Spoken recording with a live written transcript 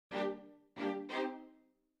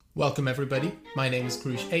Welcome everybody, my name is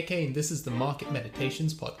Krush AK and this is the Market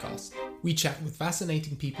Meditations Podcast. We chat with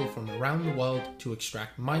fascinating people from around the world to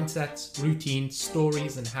extract mindsets, routines,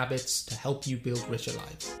 stories and habits to help you build richer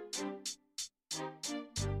lives.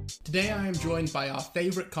 Today I am joined by our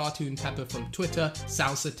favorite cartoon pepper from Twitter,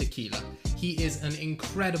 Salsa Tekila. He is an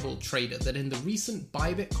incredible trader that in the recent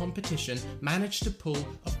Bybit competition managed to pull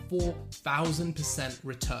a 4,000%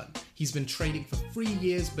 return. He's been trading for 3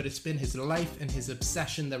 years, but it's been his life and his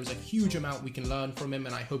obsession. There is a huge amount we can learn from him,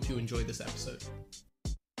 and I hope you enjoy this episode.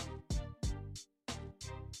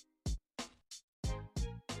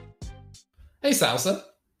 Hey Salsa.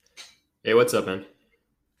 Hey, what's up, man?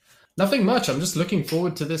 Nothing much. I'm just looking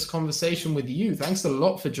forward to this conversation with you. Thanks a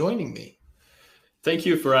lot for joining me. Thank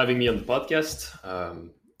you for having me on the podcast.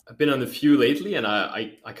 I've been on a few lately and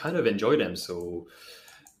I kind of enjoy them. So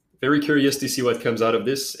very curious to see what comes out of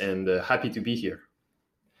this and happy to be here.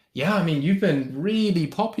 Yeah, I mean, you've been really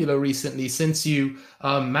popular recently since you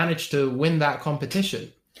managed to win that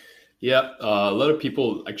competition. Yeah, a lot of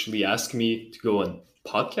people actually ask me to go on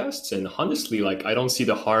podcasts. And honestly, I don't see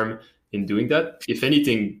the harm in doing that. If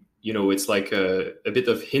anything, it's like a bit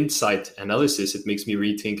of hindsight analysis. It makes me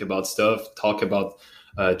rethink about stuff, talk about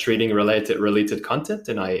trading related content,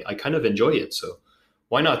 and I kind of enjoy it. So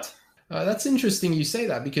why not? That's interesting you say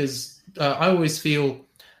that because I always feel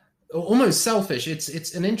almost selfish.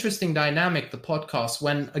 It's an interesting dynamic, the podcast,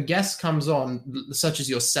 when a guest comes on, such as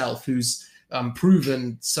yourself, who's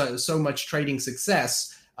proven so much trading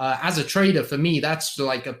success. As a trader, for me, that's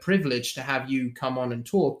like a privilege to have you come on and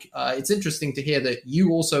talk. It's interesting to hear that you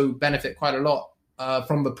also benefit quite a lot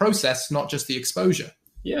from the process, not just the exposure.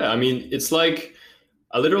 Yeah, I mean, it's like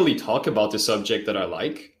I literally talk about the subject that I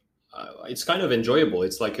like. It's kind of enjoyable.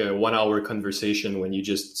 It's like a 1-hour conversation when you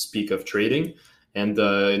just speak of trading. And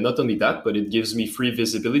not only that, but it gives me free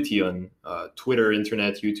visibility on Twitter,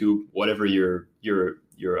 internet, YouTube, whatever your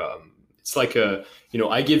it's like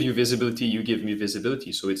I give you visibility, you give me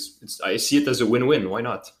visibility. So it's I see it as a win-win. Why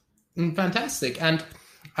not? Fantastic. And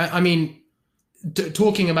I mean,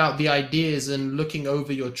 talking about the ideas and looking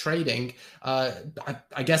over your trading,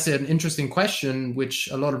 I guess an interesting question, which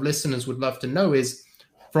a lot of listeners would love to know is,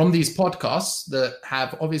 from these podcasts that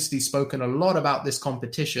have obviously spoken a lot about this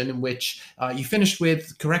competition in which you finished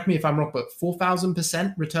with, correct me if I'm wrong, but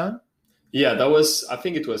 4,000% return? Yeah, I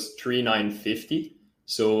think it was 3,950.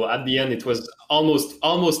 So at the end, it was almost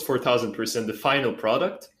 4,000%, the final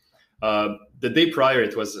product. The day prior,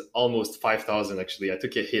 it was almost 5,000, actually. I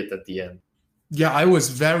took a hit at the end. Yeah, I was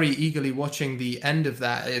very eagerly watching the end of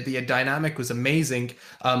that. The dynamic was amazing,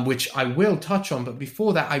 which I will touch on. But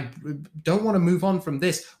before that, I don't want to move on from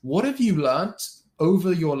this. What have you learned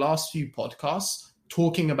over your last few podcasts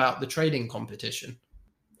talking about the trading competition?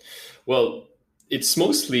 Well, it's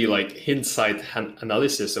mostly like hindsight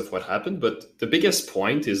analysis of what happened. But the biggest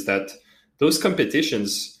point is that those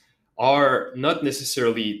competitions are not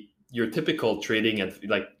necessarily your typical trading and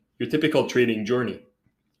like your typical trading journey.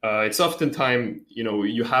 It's oftentimes,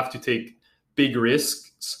 you have to take big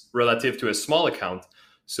risks relative to a small account.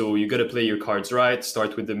 So you got to play your cards right,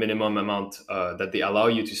 start with the minimum amount that they allow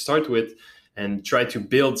you to start with, and try to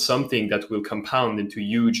build something that will compound into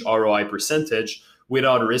huge ROI percentage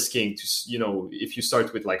without risking to, if you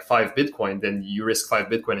start with like 5 Bitcoin, then you risk 5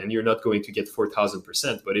 Bitcoin and you're not going to get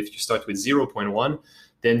 4,000%. But if you start with 0.1,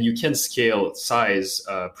 then you can scale size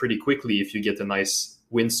pretty quickly if you get a nice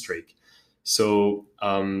win streak. So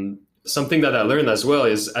something that I learned as well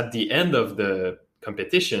is at the end of the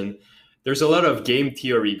competition, there's a lot of game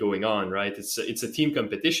theory going on, right? It's a team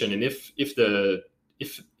competition, and if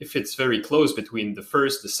it's very close between the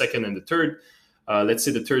first, the second, and the third, let's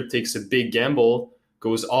say the third takes a big gamble,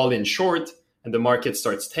 goes all in short, and the market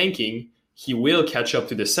starts tanking, he will catch up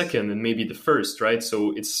to the second and maybe the first, right?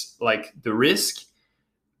 So it's like the risk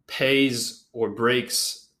pays or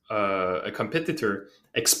breaks a competitor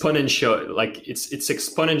exponential, like it's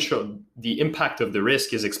exponential. The impact of the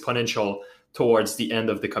risk is exponential towards the end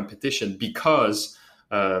of the competition because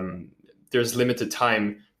there's limited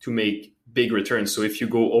time to make big returns. So if you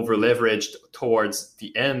go over leveraged towards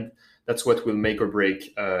the end, that's what will make or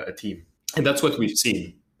break a team. And that's what we've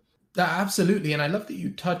seen. Absolutely. And I love that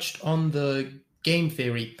you touched on the game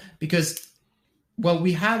theory because, well,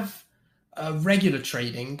 we have regular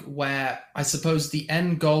trading where I suppose the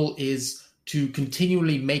end goal is to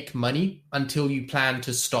continually make money until you plan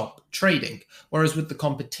to stop trading. Whereas with the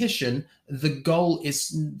competition, the goal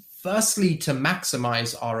is firstly to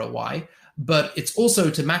maximize ROI, but it's also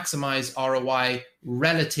to maximize ROI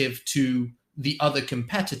relative to the other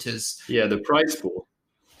competitors. Yeah, the prize pool.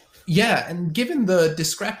 Yeah, and given the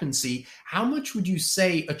discrepancy, how much would you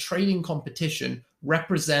say a trading competition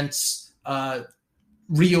represents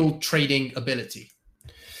real trading ability?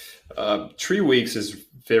 3 weeks is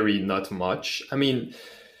very not much. I mean,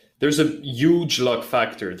 there's a huge luck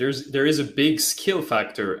factor. There is a big skill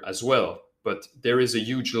factor as well, but there is a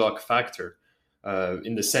huge luck factor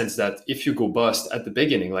in the sense that if you go bust at the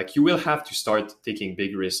beginning, like you will have to start taking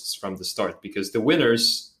big risks from the start, because the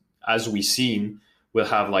winners, as we've seen, will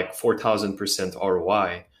have like 4,000%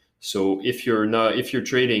 ROI. So if you're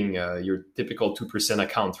trading your typical 2%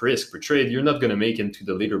 account risk per trade, you're not going to make it to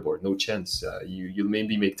the leaderboard. No chance. You'll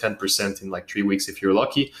maybe make 10% in like 3 weeks if you're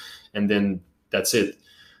lucky, and then that's it.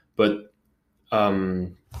 But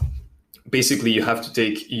basically, you have to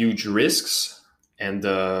take huge risks, and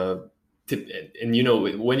when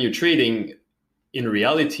you're trading, in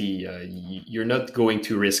reality, you're not going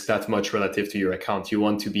to risk that much relative to your account. You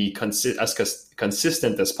want to be as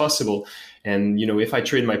consistent as possible. And, if I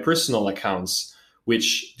trade my personal accounts,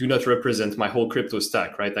 which do not represent my whole crypto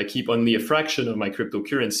stack, right? I keep only a fraction of my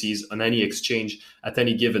cryptocurrencies on any exchange at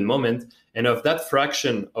any given moment. And of that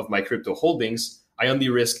fraction of my crypto holdings, I only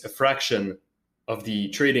risk a fraction of the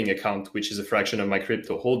trading account, which is a fraction of my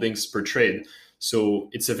crypto holdings per trade. So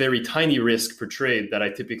it's a very tiny risk per trade that I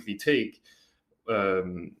typically take,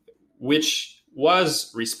 which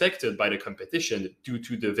was respected by the competition due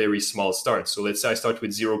to the very small start. So let's say I start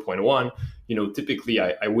with 0.1, typically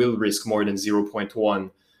I will risk more than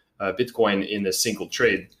 0.1 Bitcoin in a single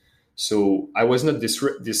trade. So I was not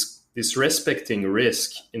disrespecting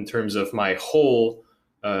risk in terms of my whole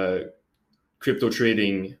crypto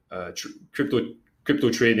trading that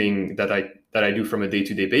I do from a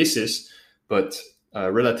day-to-day basis, but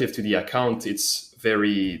relative to the account, it's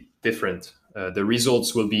very different. The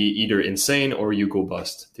results will be either insane or you go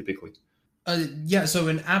bust, typically. So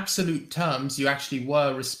in absolute terms, you actually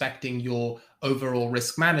were respecting your overall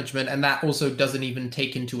risk management, and that also doesn't even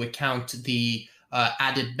take into account the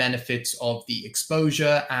added benefits of the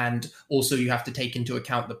exposure, and also you have to take into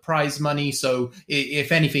account the prize money. So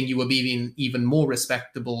if anything, you were being even more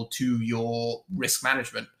respectable to your risk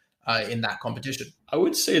management in that competition. I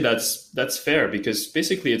would say that's fair, because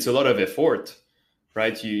basically it's a lot of effort.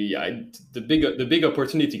 Right, the big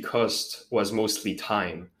opportunity cost was mostly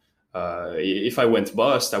time. If I went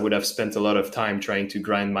bust, I would have spent a lot of time trying to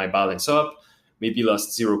grind my balance up, maybe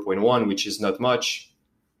lost 0.1, which is not much,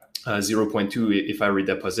 0.2 if I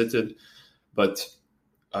redeposited. But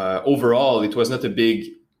overall, it was not a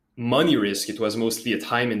big money risk. It was mostly a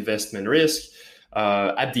time investment risk.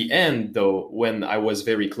 At the end, though, when I was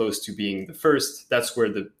very close to being the first, that's where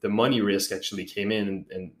the money risk actually came in,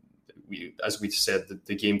 and as we said,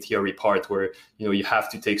 the game theory part where you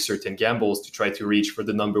have to take certain gambles to try to reach for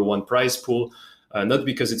the number one prize pool, not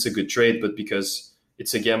because it's a good trade, but because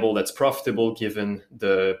it's a gamble that's profitable given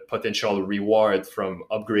the potential reward from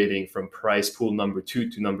upgrading from prize pool number 2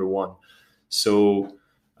 to number 1. So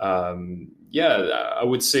I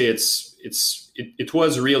would say it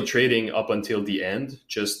was real trading up until the end,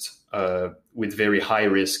 just with very high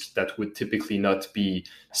risk that would typically not be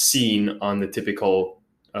seen on the typical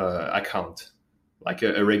account, like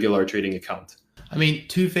a regular trading account. I mean,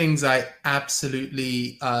 two things I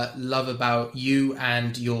absolutely love about you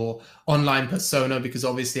and your online persona, because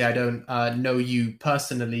obviously I don't know you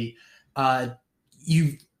personally.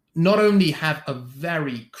 You not only have a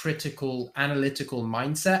very critical, analytical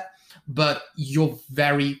mindset, but you're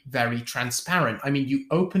very, very transparent. I mean, you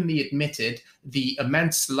openly admitted the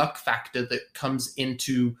immense luck factor that comes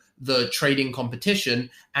into the trading competition,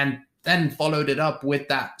 and then followed it up with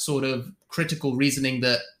that sort of critical reasoning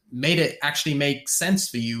that made it actually make sense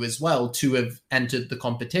for you as well to have entered the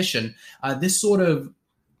competition. This sort of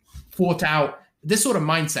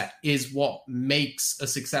mindset is what makes a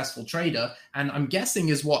successful trader, and I'm guessing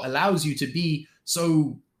is what allows you to be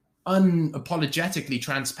so unapologetically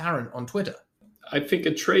transparent on Twitter. I think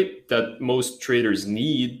a trait that most traders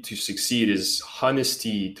need to succeed is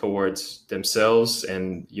honesty towards themselves,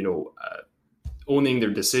 and owning their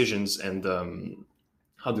decisions, and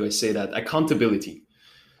how do I say that? Accountability.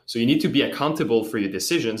 So you need to be accountable for your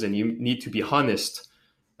decisions, and you need to be honest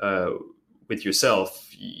with yourself.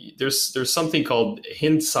 There's something called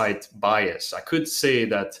hindsight bias. I could say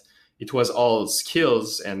that it was all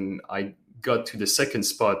skills, and I got to the second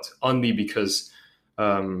spot only because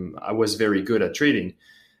I was very good at trading.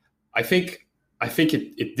 I think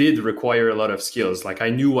it did require a lot of skills. Like I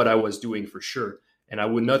knew what I was doing for sure, and I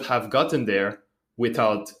would not have gotten there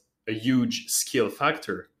without a huge skill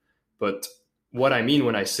factor. But what I mean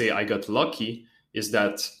when I say I got lucky is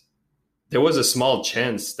that there was a small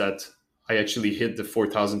chance that I actually hit the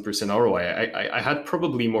 4,000% ROI. I had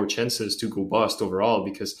probably more chances to go bust overall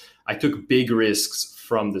because I took big risks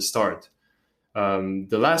from the start.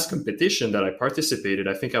 The last competition that I participated,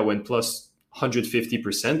 I think I went plus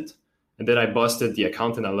 150%, and then I busted the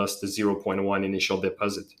account and I lost the zero point 0.1 initial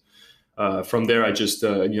deposit. From there, I just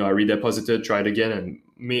I redeposited, tried again, and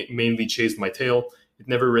mainly chased my tail. It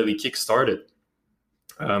never really kick-started.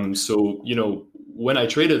 So when I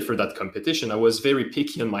traded for that competition, I was very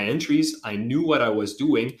picky on my entries. I knew what I was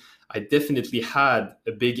doing. I definitely had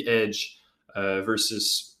a big edge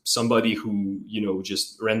versus somebody who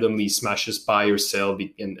just randomly smashes buy or sell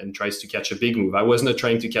and tries to catch a big move. I was not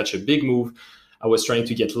trying to catch a big move. I was trying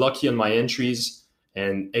to get lucky on my entries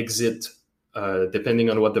and exit depending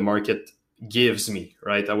on what the market gives me,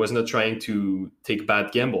 right? I was not trying to take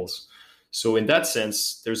bad gambles. So in that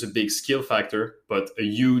sense, there's a big skill factor, but a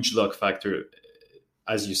huge luck factor,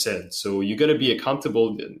 as you said. So you got to be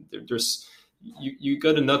accountable. You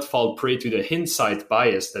got to not fall prey to the hindsight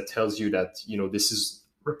bias that tells you that this is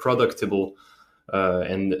reproducible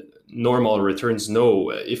and normal returns.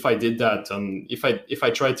 No, if I did that, if I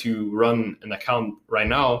try to run an account right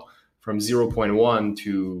now from 0.1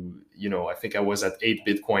 to I think I was at 8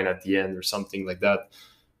 Bitcoin at the end or something like that.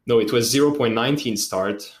 No, it was 0.19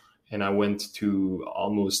 start. And I went to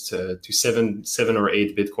almost to 7 or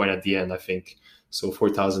 8 Bitcoin at the end, I think. So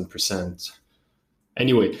 4,000%.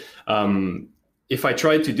 Anyway, if I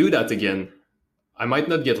tried to do that again, I might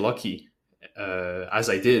not get lucky as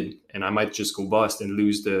I did. And I might just go bust and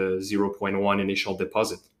lose the 0.1 initial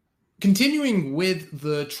deposit. Continuing with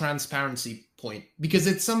the transparency point, because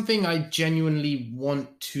it's something I genuinely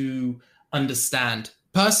want to understand.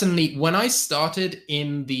 Personally, when I started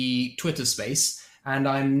in the Twitter space, and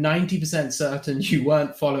I'm 90% certain you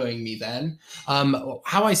weren't following me then,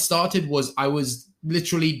 how I started was I was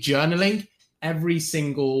literally journaling every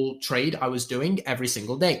single trade I was doing every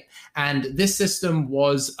single day. And this system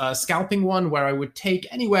was a scalping one where I would take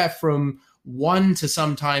anywhere from 1 to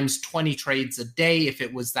sometimes 20 trades a day if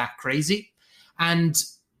it was that crazy. And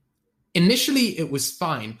initially it was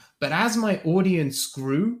fine, but as my audience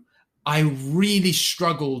grew, I really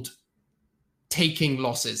struggled taking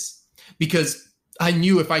losses because I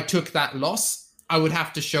knew if I took that loss, I would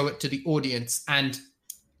have to show it to the audience. And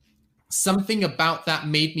something about that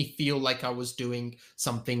made me feel like I was doing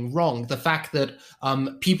something wrong. The fact that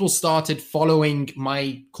people started following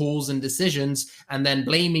my calls and decisions and then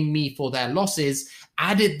blaming me for their losses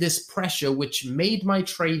added this pressure, which made my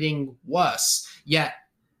trading worse. Yet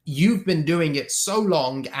you've been doing it so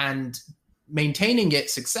long and maintaining it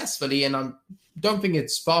successfully, and I don't think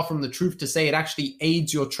it's far from the truth to say it actually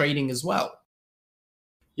aids your trading as well.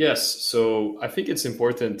 Yes, so I think it's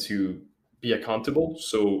important to be accountable.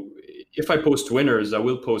 So if I post winners, I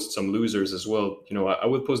will post some losers as well. I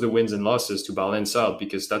will post the wins and losses to balance out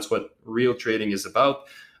because that's what real trading is about.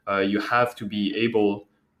 You have to be able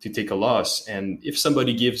to take a loss. And if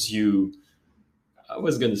somebody gives you, I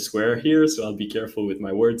was going to swear here, so I'll be careful with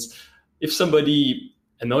my words. If somebody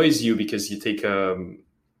annoys you because you take a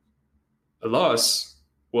loss,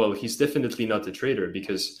 well, he's definitely not a trader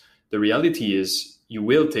because the reality is you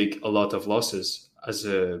will take a lot of losses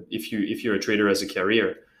if you're a trader as a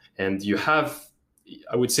career. And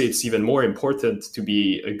I would say it's even more important to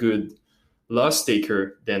be a good loss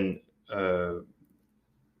taker than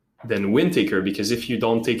win taker, because if you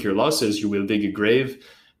don't take your losses, you will dig a grave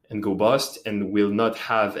and go bust and will not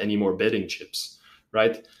have any more betting chips,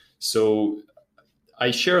 right? So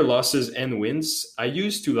I share losses and wins. I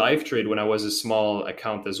used to live trade when I was a small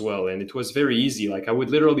account as well, and it was very easy. Like I would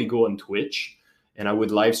literally go on Twitch and I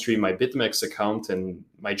would live stream my BitMEX account and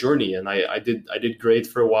my journey. And I did great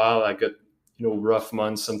for a while. I got, rough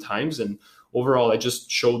months sometimes. And overall, I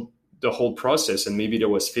just showed the whole process. And maybe there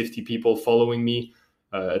was 50 people following me,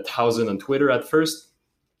 1,000 on Twitter at first.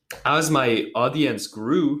 As my audience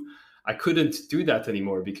grew, I couldn't do that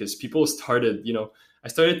anymore because people started, I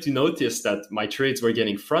started to notice that my trades were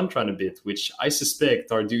getting front run a bit, which I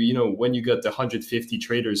suspect are due, when you got 150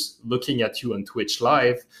 traders looking at you on Twitch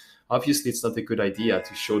live, obviously it's not a good idea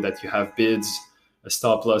to show that you have bids, a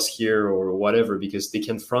stop loss here or whatever, because they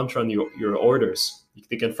can front run your orders.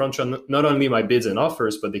 They can front run not only my bids and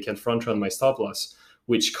offers, but they can front run my stop loss,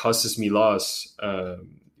 which causes me loss.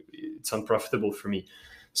 It's unprofitable for me.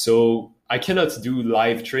 So I cannot do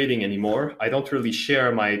live trading anymore. I don't really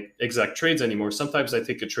share my exact trades anymore. Sometimes I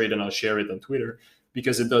take a trade and I'll share it on Twitter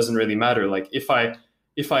because it doesn't really matter. Like if I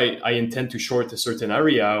intend to short a certain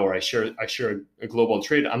area or I share a global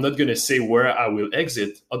trade, I'm not going to say where I will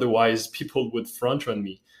exit. Otherwise, people would front run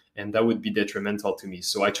me, and that would be detrimental to me.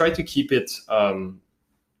 So I try to keep it,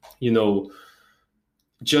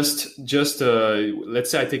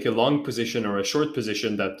 let's say I take a long position or a short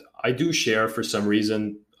position that I do share for some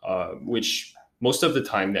reason, which most of the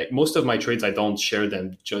time, like most of my trades, I don't share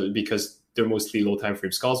them just because they're mostly low time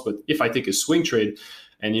frame scalps. But if I take a swing trade,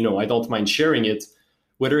 and I don't mind sharing it,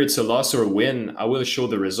 whether it's a loss or a win, I will show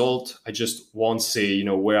the result. I just won't say,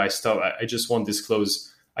 where I stop. I just won't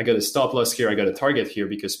disclose. I got a stop loss here. I got a target here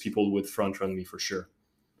because people would front run me for sure.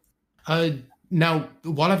 Uh, Now,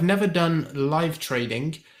 while I've never done live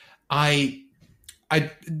trading, I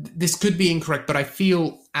this could be incorrect, but I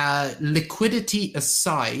feel liquidity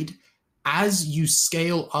aside, as you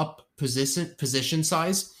scale up position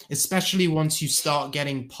size, especially once you start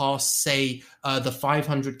getting past, say, the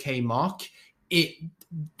 500K mark, it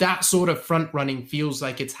that sort of front running feels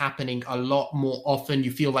like it's happening a lot more often.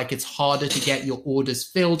 You feel like it's harder to get your orders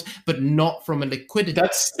filled, but not from a liquidity.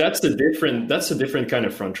 That's a different kind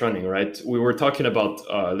of front running, right? We were talking about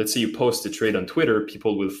let's say you post a trade on Twitter,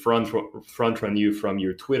 people will front run you from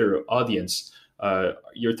your Twitter audience.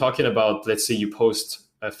 You're talking about, let's say you post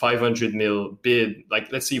a 500 mil bid,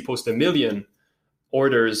 like let's say you post 1 million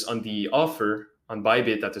orders on the offer on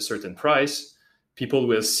Bybit at a certain price. People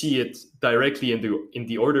will see it directly in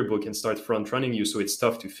the order book and start front running you, so it's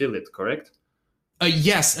tough to fill it, correct?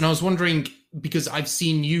 Yes, and I was wondering, because I've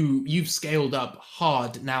seen you've scaled up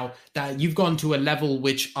hard now, that you've gone to a level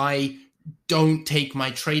which I don't take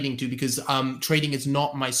my trading to, because trading is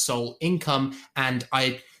not my sole income, and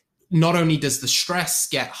I not only does the stress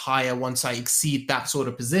get higher once I exceed that sort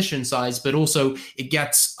of position size, but also it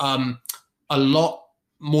gets a lot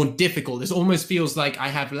more difficult. It almost feels like I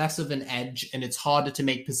have less of an edge, and it's harder to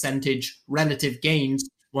make percentage relative gains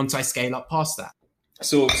once I scale up past that.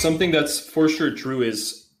 So something that's for sure true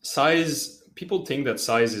is size. People think that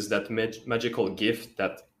size is that magical gift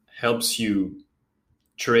that helps you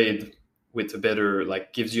trade with a better,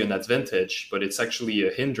 like gives you an advantage, but it's actually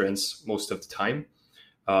a hindrance most of the time.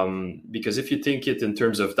 Because if you think it in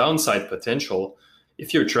terms of downside potential,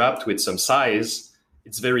 if you're trapped with some size,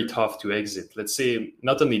 it's very tough to exit. Let's say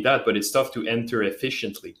not only that, but it's tough to enter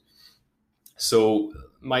efficiently. So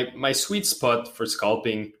my sweet spot for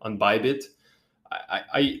scalping on Bybit,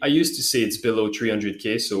 I used to say it's below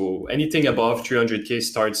 300K. So anything above 300K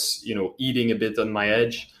starts, eating a bit on my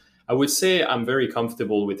edge. I would say I'm very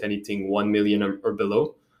comfortable with anything 1 million or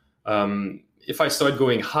below. If I start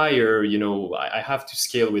going higher, I have to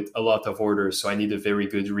scale with a lot of orders. So I need a very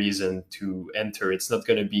good reason to enter. It's not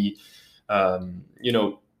going to be,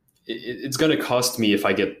 it's going to cost me if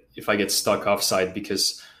I get stuck offside,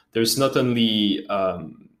 because there's not only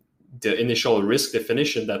the initial risk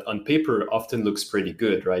definition that on paper often looks pretty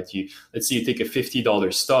good, right? Let's say you take a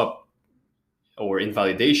 $50 stop or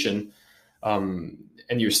invalidation,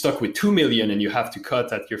 and you're stuck with 2 million and you have to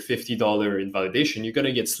cut at your $50 invalidation. You're going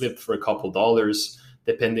to get slipped for a couple dollars,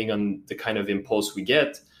 depending on the kind of impulse we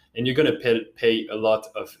get, and you're going to pay a lot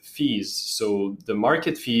of fees. So the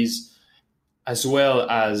market fees, as well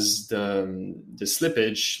as the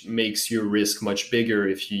slippage, makes your risk much bigger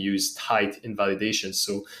if you use tight invalidations.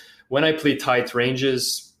 So when I play tight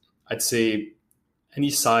ranges, I'd say any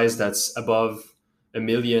size that's above 1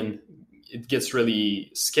 million, it gets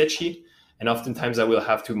really sketchy. And oftentimes I will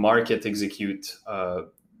have to market execute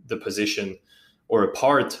the position or a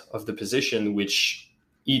part of the position, which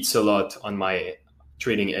eats a lot on my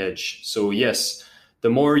trading edge. So yes, the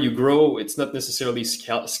more you grow, it's not necessarily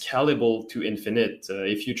scalable to infinite.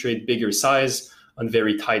 If you trade bigger size on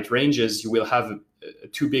very tight ranges, you will have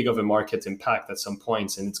too big of a market impact at some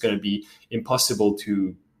points, and it's going to be impossible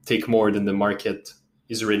to take more than the market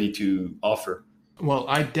is ready to offer. Well,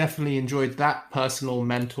 I definitely enjoyed that personal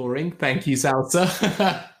mentoring. Thank you,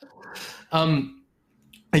 Salsa.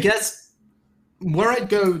 I guess where I'd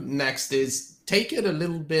go next is take it a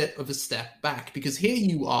little bit of a step back, because here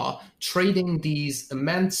you are trading these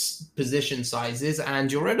immense position sizes,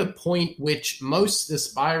 and you're at a point which most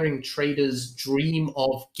aspiring traders dream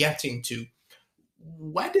of getting to.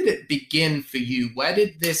 Where did it begin for you? Where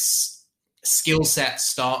did this skill set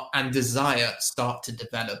start and desire start to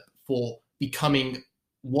develop for becoming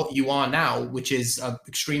what you are now, which is an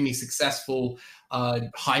extremely successful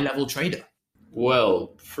high-level trader?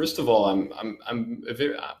 Well, first of all,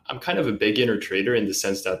 I'm kind of a beginner trader in the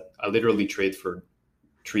sense that I literally trade for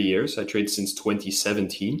 3 years. I trade since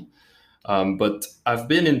 2017, but I've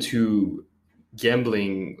been into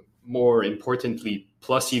gambling, more importantly,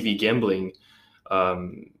 plus EV gambling,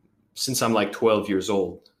 since I'm like 12 years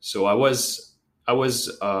old. So I was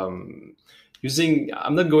using.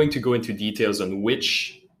 I'm not going to go into details on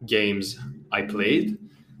which games I played,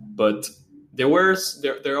 but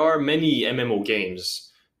there are many MMO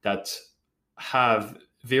games that have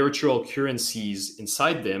virtual currencies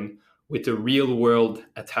inside them with a real world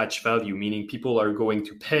attached value, meaning people are going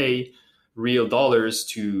to pay real dollars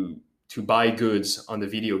to to buy goods on the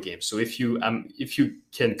video game. So if you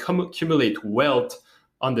can accumulate wealth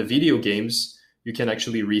on the video games, you can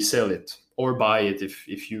actually resell it or buy it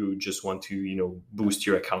if you just want to, boost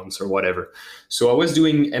your accounts or whatever. So I was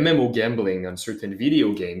doing MMO gambling on certain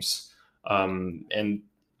video games, and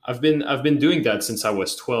I've been doing that since I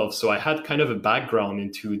was 12. So I had kind of a background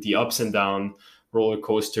into the ups and down roller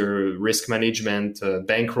coaster, risk management,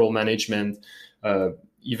 bankroll management.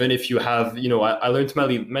 Even if you have, I learned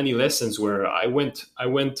many lessons where I went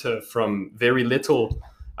from very little.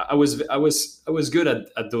 I was good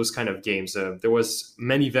at those kind of games. There was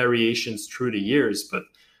many variations through the years, but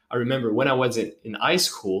I remember when I was in high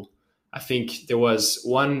school, I think there was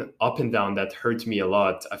one up and down that hurt me a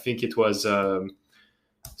lot. I think it was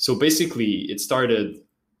so basically it started.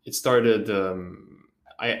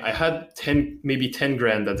 I had 10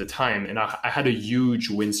 grand at the time, and I had a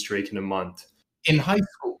huge win streak in a month. In high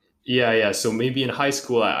school? Yeah. So maybe in high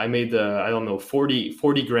school, I made, I don't know, 40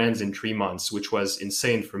 grands in 3 months, which was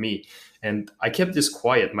insane for me. And I kept this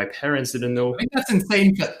quiet. My parents didn't know. I think that's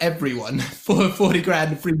insane for everyone, for 40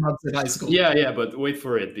 grand in 3 months in high school. Yeah. But wait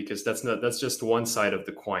for it, because that's just one side of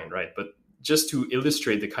the coin, right? But just to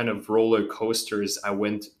illustrate the kind of roller coasters I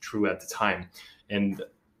went through at the time. And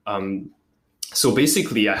so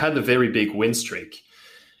basically, I had a very big win streak,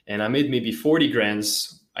 and I made maybe 40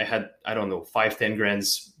 grands. I had, I don't know, 5-10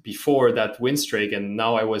 grands before that win streak, and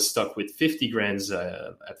now I was stuck with 50 grands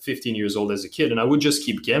at 15 years old as a kid, and I would just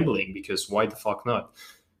keep gambling because why the fuck not?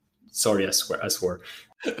 Sorry, I swore.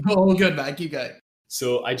 Oh, good, man. Keep going.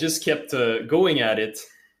 So I just kept going at it,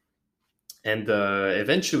 and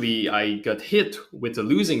eventually I got hit with a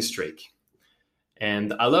losing streak,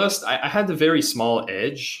 and I lost. I had a very small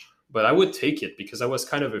edge, but I would take it because I was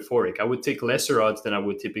kind of euphoric. I would take lesser odds than I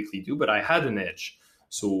would typically do, but I had an edge.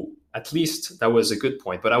 So at least that was a good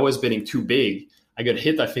point. But I was betting too big. I got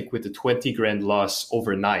hit, I think, with a 20 grand loss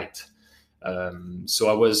overnight. So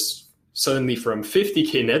I was suddenly from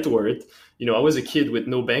 50K net worth, I was a kid with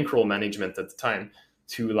no bankroll management at the time,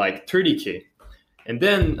 to like 30K. And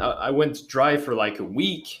then I went dry for like a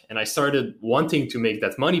week, and I started wanting to make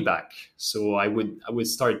that money back. So I would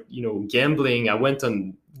start, gambling. I went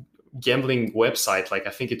on gambling website, like I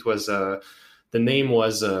think it was the name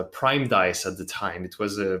was Prime Dice at the time. It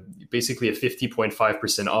was basically a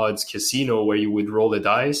 50.5% odds casino where you would roll a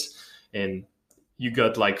dice and you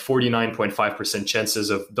got like 49.5% chances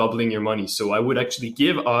of doubling your money. So I would actually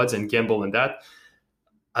give odds and gamble on that.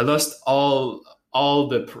 I lost all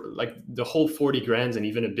the whole 40 grand and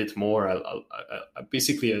even a bit more. I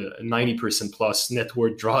basically a 90% plus net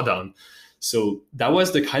worth drawdown. So that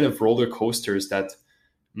was the kind of roller coasters that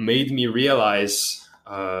made me realize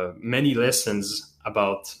many lessons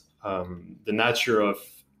about the nature of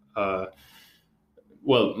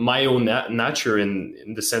my own nature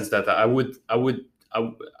in the sense that I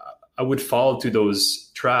would fall to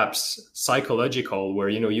those traps, psychological, where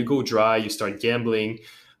you go dry, you start gambling.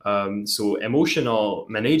 So emotional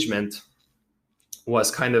management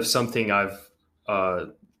was kind of something I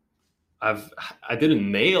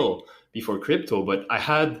didn't nail before crypto, but I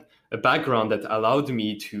had a background that allowed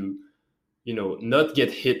me to not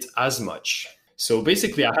get hit as much. So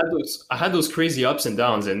basically I had those crazy ups and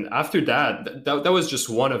downs. And after that was just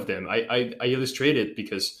one of them. I illustrated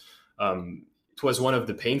because it was one of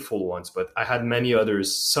the painful ones, but I had many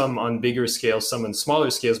others, some on bigger scales, some on smaller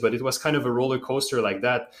scales, but it was kind of a roller coaster like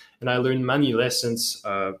that. And I learned many lessons.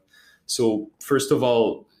 So first of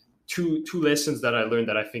all, two lessons that I learned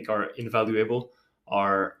that I think are invaluable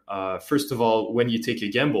are, first of all, when you take a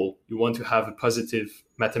gamble, you want to have a positive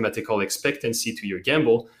mathematical expectancy to your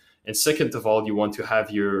gamble. And second of all, you want to have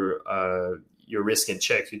your risk in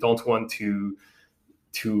check. You don't want to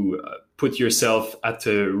put yourself at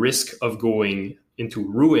the risk of going into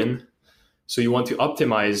ruin. So you want to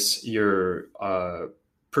optimize your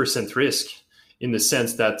percent risk in the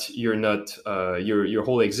sense that you're not your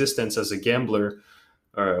whole existence as a gambler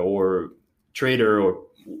or trader or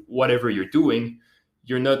whatever you're doing,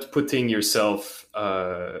 you're not putting yourself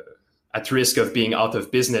at risk of being out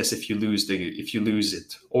of business if you lose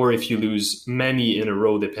it, or if you lose many in a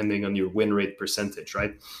row, depending on your win rate percentage,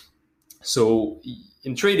 right? So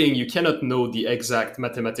in trading, you cannot know the exact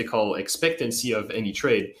mathematical expectancy of any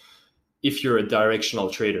trade if you're a directional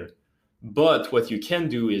trader. But what you can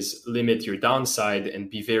do is limit your downside and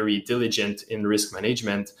be very diligent in risk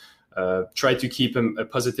management. Try to keep a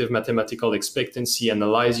positive mathematical expectancy,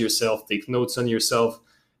 analyze yourself, take notes on yourself,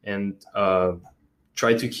 and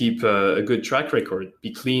try to keep a good track record.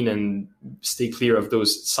 Be clean and stay clear of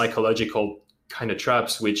those psychological kind of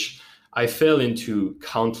traps, which I fell into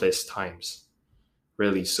countless times.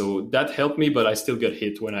 really. So that helped me, but I still got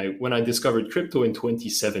hit when I discovered crypto in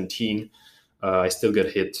 2017. I still got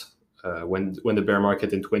hit when the bear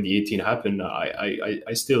market in 2018 happened.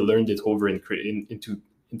 I still learned it over into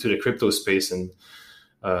the crypto space and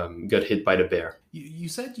got hit by the bear. You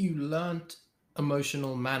said you learned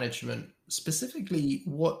emotional management. Specifically,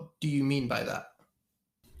 what do you mean by that?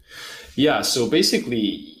 Yeah, so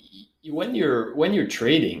basically, when you're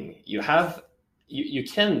trading, you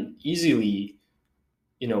can easily,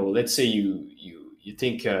 let's say you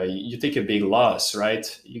take a big loss,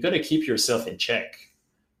 right? You got to keep yourself in check.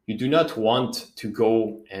 You do not want to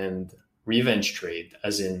go and revenge trade,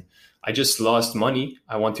 as in, I just lost money,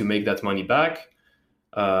 I want to make that money back.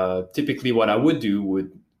 Typically, what I would do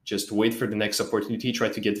would just wait for the next opportunity, try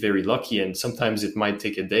to get very lucky, and sometimes it might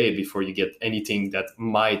take a day before you get anything that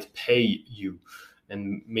might pay you,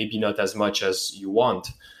 and maybe not as much as you want.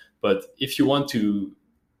 But if you want to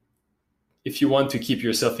keep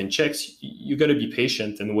yourself in checks, you got to be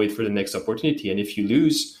patient and wait for the next opportunity. And if you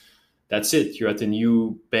lose, that's it. You're at a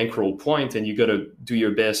new bankroll point, and you got to do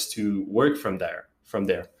your best to work from there.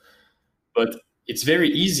 But it's very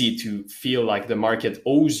easy to feel like the market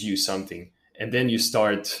owes you something, and then you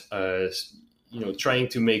start, trying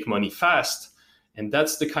to make money fast, and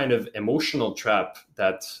that's the kind of emotional trap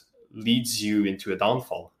that leads you into a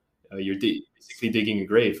downfall. You're basically digging a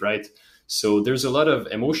grave, right? So there's a lot of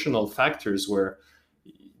emotional factors where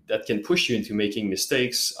that can push you into making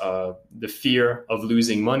mistakes. The fear of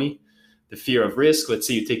losing money, the fear of risk. Let's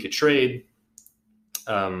say you take a trade,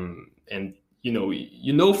 and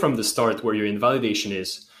you know from the start where your invalidation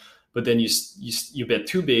is, but then you bet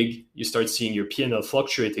too big, you start seeing your P&L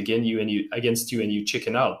fluctuate against you, and you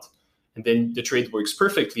chicken out, and then the trade works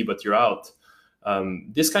perfectly, but you're out.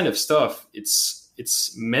 This kind of stuff,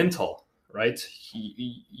 it's mental, right?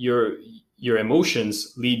 Your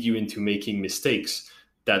emotions lead you into making mistakes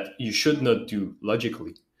that you should not do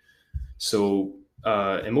logically. So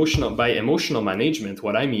emotional management,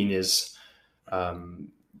 what I mean is,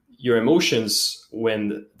 your emotions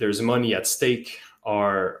when there's money at stake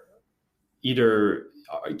are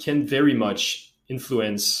can very much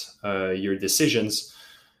influence your decisions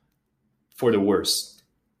for the worse.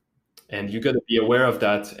 And you got to be aware of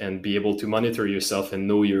that and be able to monitor yourself and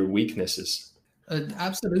know your weaknesses.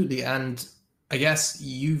 Absolutely. And I guess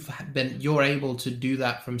you're able to do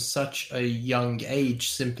that from such a young age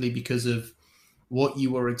simply because of what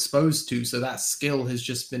you were exposed to. So that skill has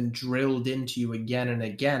just been drilled into you again and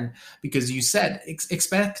again, because you said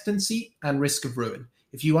expectancy and risk of ruin.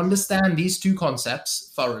 If you understand these two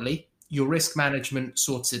concepts thoroughly, your risk management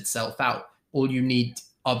sorts itself out. All you need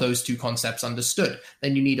are those two concepts understood.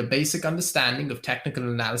 Then you need a basic understanding of technical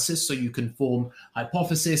analysis so you can form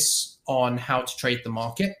hypothesis on how to trade the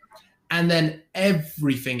market. And then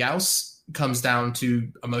everything else comes down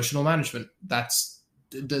to emotional management. That's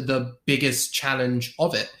the biggest challenge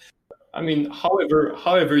of it. I mean,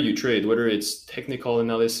 however you trade, whether it's technical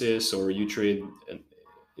analysis or you trade,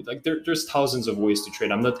 like there's thousands of ways to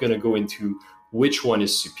trade. I'm not going to go into which one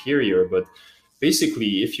is superior, but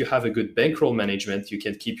basically, if you have a good bankroll management, you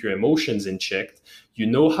can keep your emotions in check. You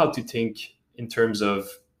know how to think in terms of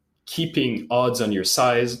keeping odds on your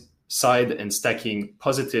side and stacking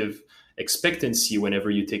positive expectancy whenever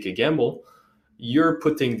you take a gamble. You're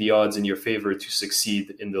putting the odds in your favor to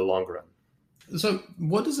succeed in the long run. So,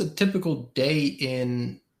 what does a typical day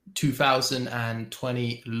in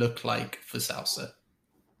 2020 look like for Salsa?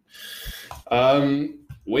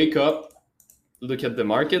 Wake up, look at the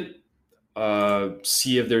market,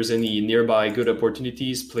 see if there's any nearby good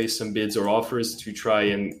opportunities, place some bids or offers to try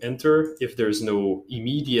and enter if there's no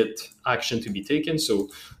immediate action to be taken. So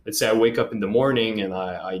let's say I wake up in the morning and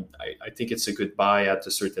I think it's a good buy at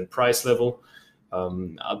a certain price level.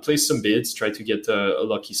 I'll place some bids, try to get a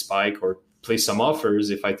lucky spike, or place some offers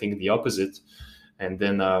if I think the opposite. And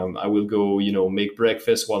then I will go, make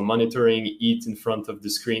breakfast while monitoring, eat in front of the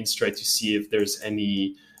screens, try to see if there's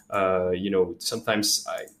any, sometimes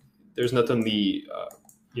there's not only,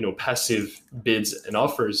 passive bids and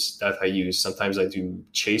offers that I use. Sometimes I do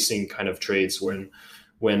chasing kind of trades when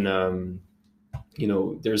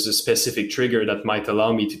there's a specific trigger that might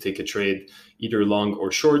allow me to take a trade either long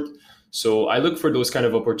or short. So I look for those kind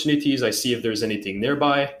of opportunities. I see if there's anything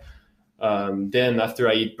nearby. Then after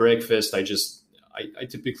I eat breakfast, I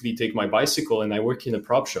typically take my bicycle and I work in a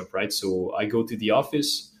prop shop, right? So I go to the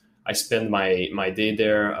office, I spend my day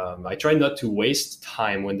there. I try not to waste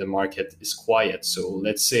time when the market is quiet. So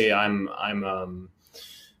let's say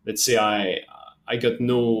let's say I got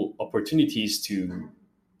no opportunities to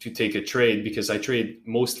take a trade because I trade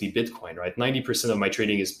mostly Bitcoin, right? 90% of my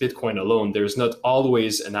trading is Bitcoin alone. There's not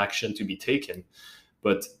always an action to be taken.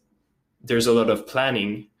 but there's a lot of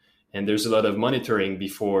planning and there's a lot of monitoring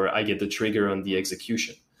before I get the trigger on the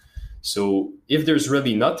execution. So if there's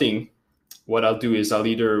really nothing, what I'll do is I'll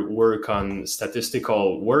either work on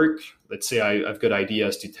statistical work. Let's say I've got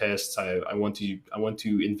ideas to test. I want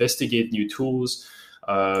to investigate new tools,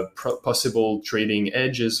 possible trading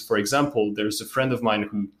edges. For example, there's a friend of mine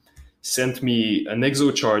who sent me an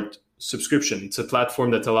ExoChart subscription. It's a platform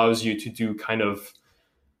that allows you to do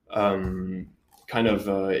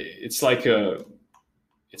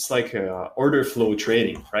it's like a order flow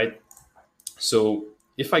trading, right? So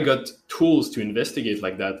if I got tools to investigate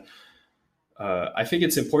like that, I think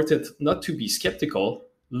it's important not to be skeptical.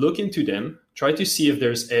 Look into them. Try to see if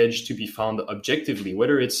there's edge to be found objectively,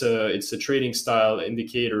 whether it's a trading style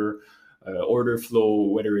indicator, order flow,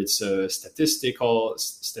 whether it's a statistical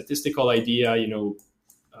idea.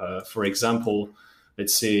 For example,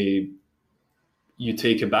 let's say you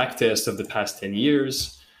take a back test of the past 10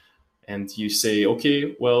 years and you say,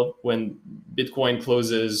 okay, well, when Bitcoin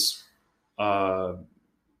closes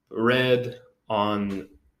red on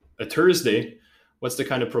a Thursday, what's the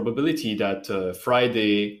kind of probability that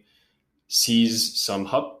Friday sees some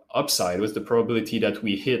upside? What's the probability that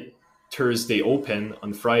we hit Thursday open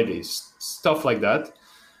on Fridays? Stuff like that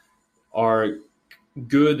are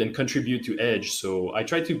good and contribute to edge. So I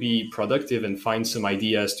try to be productive and find some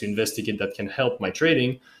ideas to investigate that can help my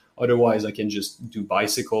trading. Otherwise, I can just do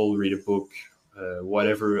bicycle, read a book,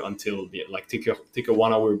 whatever, until take a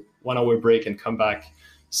 1 hour break and come back,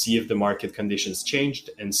 see if the market conditions changed,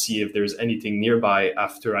 and see if there's anything nearby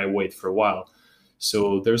after I wait for a while.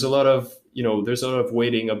 So there's a lot of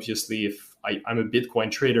waiting. Obviously, if I'm a Bitcoin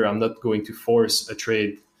trader, I'm not going to force a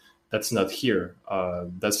trade that's not here.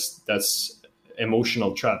 That's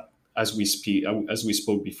emotional trap. As we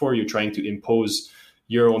spoke before, you're trying to impose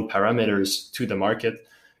your own parameters to the market.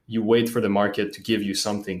 You wait for the market to give you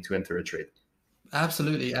something to enter a trade.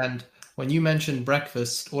 Absolutely. And when you mentioned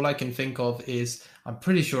breakfast, all I can think of is, I'm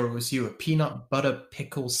pretty sure it was you, a peanut butter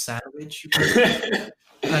pickle sandwich.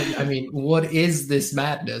 I mean, what is this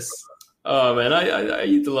madness? Oh man, I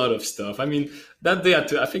eat a lot of stuff. I mean, that day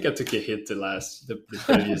I think I took a hit the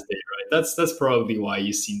previous day, right? That's probably why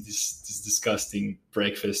you see this disgusting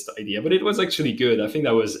breakfast idea. But it was actually good. I think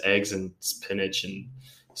that was eggs and spinach and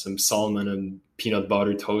some salmon and peanut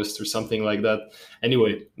butter toast or something like that.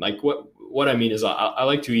 Anyway, like what I mean is I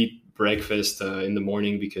like to eat breakfast in the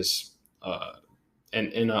morning because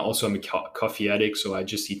and also I'm a coffee addict, so I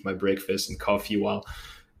just eat my breakfast and coffee while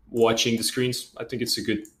watching the screens. I think it's a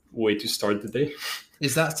good way to start the day.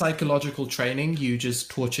 Is that psychological training? You just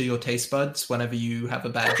torture your taste buds whenever you have a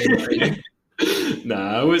bad day trading?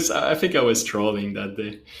 Nah, I think I was trolling that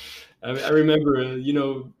day. I remember,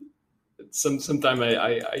 sometime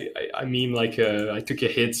I mean, like I took a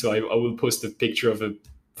hit, so I will post a picture of a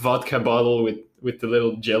vodka bottle with the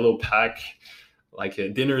little Jello pack, like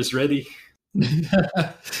dinner is ready.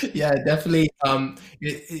 Yeah, definitely.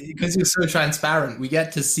 Because you're so transparent, we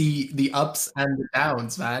get to see the ups and the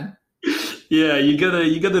downs, man. Yeah, you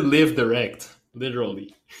gotta live direct,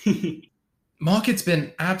 literally. Market's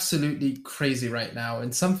been absolutely crazy right now,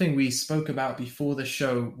 and something we spoke about before the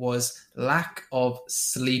show was lack of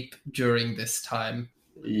sleep during this time.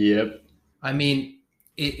 Yep. I mean,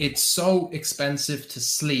 it's so expensive to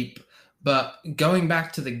sleep, but going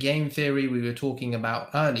back to the game theory we were talking about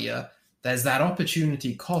earlier, there's that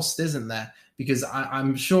opportunity cost, isn't there? Because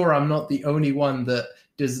I'm sure I'm not the only one that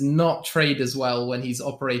does not trade as well when he's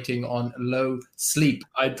operating on low sleep.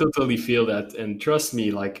 I totally feel that. And trust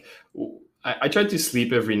me, like I try to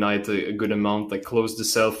sleep every night a good amount, like close the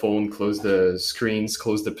cell phone, close the screens,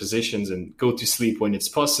 close the positions, and go to sleep when it's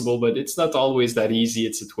possible. But it's not always that easy.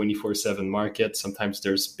 It's a 24/7 market. Sometimes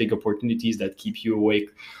there's big opportunities that keep you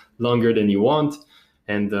awake longer than you want.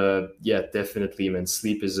 And yeah, definitely, man,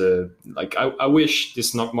 sleep is I wish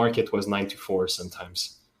this market was 9 to 4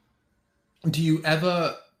 sometimes. Do you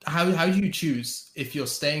ever, how do you choose if you're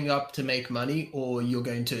staying up to make money or you're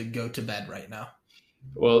going to go to bed right now?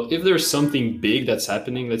 Well, if there's something big that's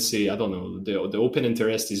happening, let's say, I don't know, the open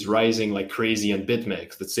interest is rising like crazy on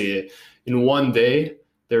BitMEX. Let's say in one day,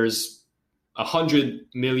 there's $100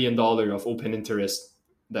 million of open interest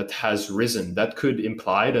that has risen. That could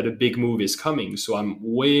imply that a big move is coming. So I'm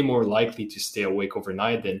way more likely to stay awake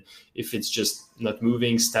overnight than if it's just not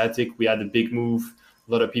moving, static. We had a big move.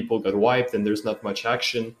 A lot of people got wiped and there's not much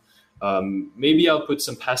action. Maybe I'll put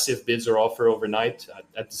some passive bids or offer overnight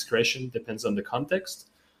at discretion, depends on the context.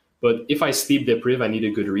 But if I sleep deprive, I need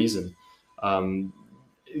a good reason.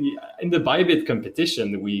 In the Bybit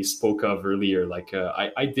competition we spoke of earlier,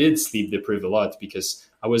 I did sleep deprive a lot because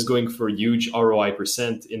I was going for a huge ROI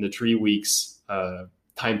percent in the 3 weeks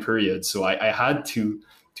time period. So I had to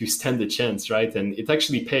stand the chance, right? And it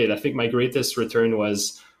actually paid. I think my greatest return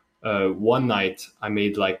was one night I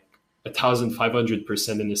made like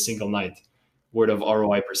 1,500% in a single night worth of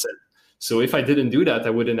ROI percent. So if I didn't do that, I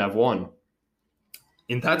wouldn't have won.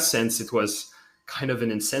 In that sense, it was kind of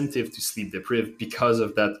an incentive to sleep deprived because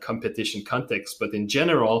of that competition context. But in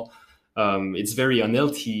general, it's very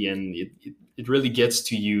unhealthy, and it really gets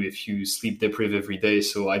to you if you sleep deprive every day.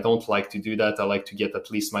 So I don't like to do that. I like to get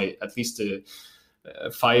at least 5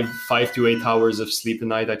 to 8 hours of sleep a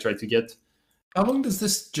night. I try to get. How long does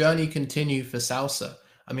this journey continue for Salsa?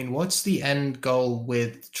 I mean, what's the end goal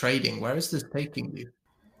with trading? Where is this taking you?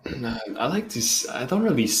 I like to. I don't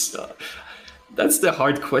really. That's the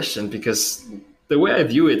hard question, because the way I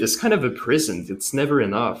view it is kind of a prison. It's never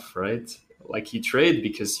enough, right? Like, you trade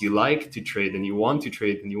because you like to trade and you want to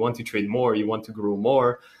trade and you want to trade more, you want to grow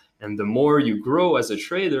more. And the more you grow as a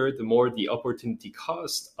trader, the more the opportunity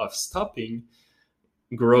cost of stopping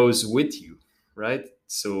grows with you, right?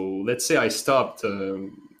 So let's say I stopped.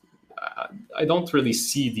 I don't really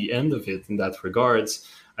see the end of it in that regards.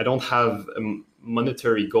 I don't have a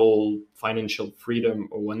monetary goal, financial freedom,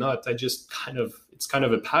 or whatnot. I just it's kind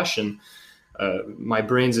of a passion. My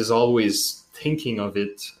brains is always thinking of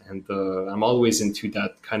it, and I'm always into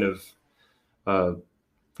that kind of uh,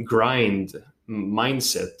 grind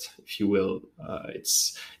mindset, if you will.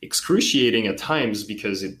 It's excruciating at times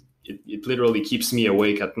because it literally keeps me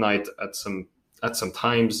awake at night at some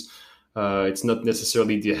times. It's not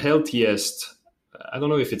necessarily the healthiest. I don't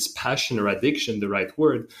know if it's passion or addiction the right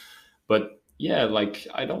word, but yeah, like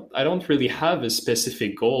I don't really have a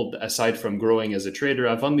specific goal aside from growing as a trader.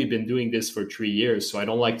 I've only been doing this for 3 years, so I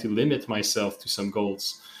don't like to limit myself to some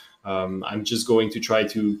goals. I'm just going to try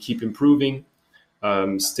to keep improving,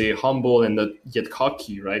 stay humble, and not get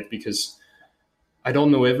cocky, right? Because I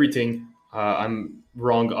don't know everything. I'm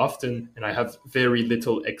wrong often, and I have very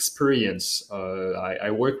little experience.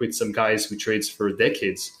 I work with some guys who trades for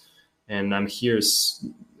decades, and I'm here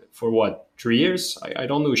for what, 3 years? I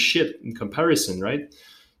don't know shit in comparison, right?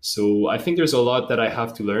 So I think there's a lot that I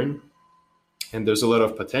have to learn, and there's a lot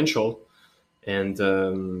of potential, and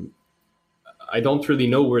I don't really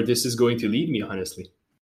know where this is going to lead me, honestly.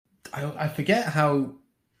 I forget how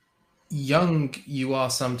young you are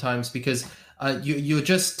sometimes because you're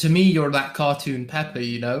just, to me, you're that cartoon Pepper,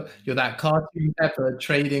 you know? You're that cartoon Pepper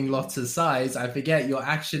trading lots of size. I forget you're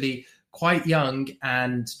actually quite young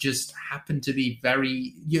and just happen to be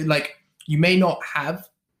you may not have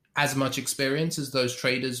as much experience as those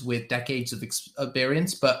traders with decades of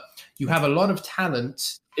experience, but you have a lot of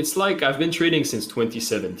talent. It's like I've been trading since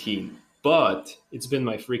 2017, but it's been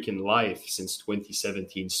my freaking life since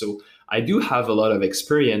 2017. So I do have a lot of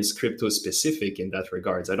experience crypto specific in that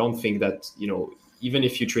regards. I don't think that, even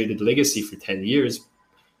if you traded legacy for 10 years,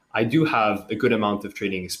 I do have a good amount of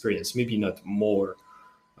trading experience, maybe not more.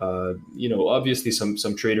 Obviously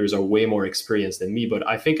some traders are way more experienced than me, but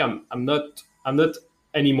I think I'm not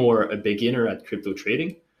anymore a beginner at crypto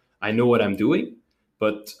trading. I know what I'm doing,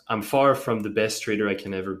 but I'm far from the best trader I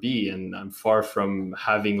can ever be, and I'm far from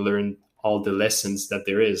having learned all the lessons that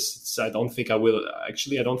there is. So I don't think I will.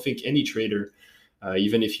 Actually, I don't think any trader,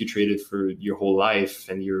 even if you traded for your whole life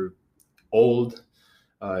and you're old,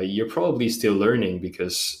 you're probably still learning,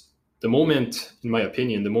 because the moment, in my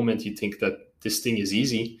opinion, the moment you think that this thing is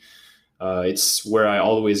easy, it's where I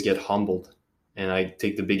always get humbled and I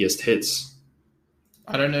take the biggest hits.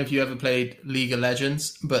 I don't know if you ever played League of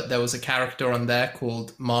Legends, but there was a character on there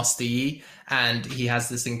called Master Yi, and he has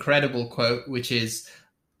this incredible quote, which is,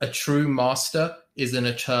 "A true master is an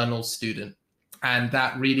eternal student." And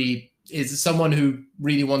that really is someone who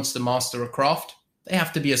really wants to master a craft. They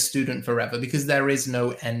have to be a student forever because there is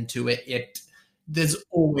no end to it. There's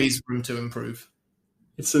always room to improve.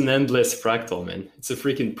 It's an endless fractal, man. It's a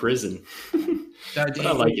freaking prison. But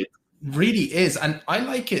I like it. Really is. And I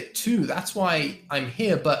like it too. That's why I'm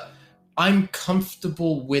here. But I'm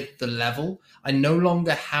comfortable with the level. I no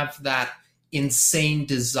longer have that insane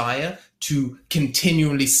desire to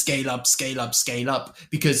continually scale up, scale up, scale up.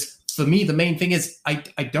 Because for me, the main thing is I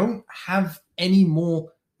don't have any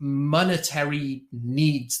more monetary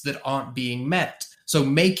needs that aren't being met. So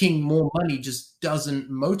making more money just doesn't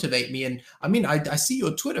motivate me. And I mean, I see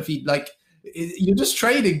your Twitter feed, like, you're just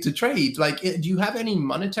trading to trade. Like, do you have any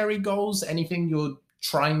monetary goals? Anything you're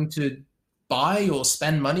trying to buy or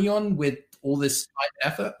spend money on with all this time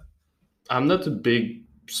and effort? I'm not a big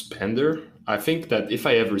spender. I think that if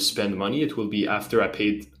I ever spend money, it will be after I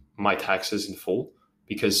paid my taxes in full,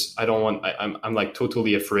 because I don't want. I'm like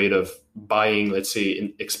totally afraid of buying, let's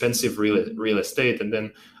say, expensive real estate, and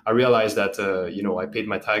then I realize that I paid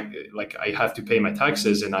my tax, like I have to pay my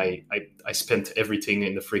taxes, and I spent everything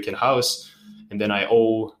in the freaking house, and then I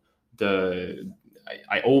owe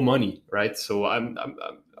money, right? So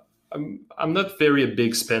I'm not very a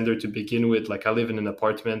big spender to begin with. Like I live in an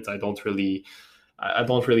apartment. I don't really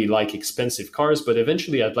like expensive cars, but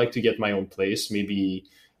eventually I'd like to get my own place. Maybe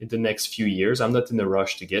in the next few years. I'm not in a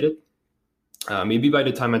rush to get it. Maybe by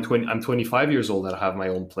the time I'm 25 years old, I'll have my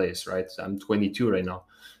own place, right? I'm 22 right now,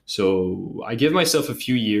 so I give myself a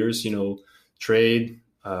few years, trade,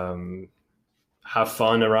 have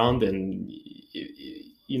fun around, and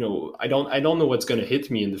I don't know what's going to hit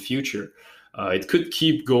me in the future. It could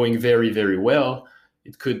keep going very, very well.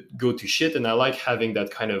 It could go to shit, and I like having that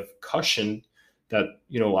kind of caution that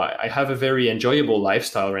I have a very enjoyable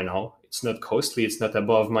lifestyle right now. It's not costly. It's not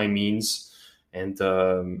above my means, and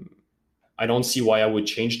I don't see why I would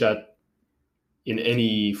change that in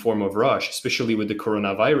any form of rush, especially with the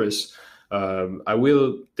coronavirus. I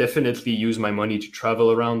will definitely use my money to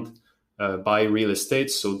travel around, buy real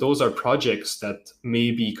estate. So those are projects that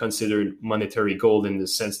may be considered monetary gold in the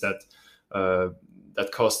sense that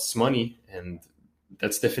that costs money, and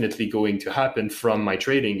that's definitely going to happen from my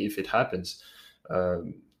trading if it happens.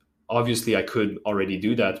 Obviously, I could already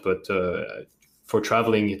do that, but for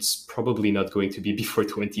traveling, it's probably not going to be before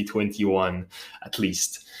 2021 at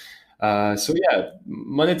least. So yeah,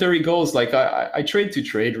 monetary goals. Like I trade to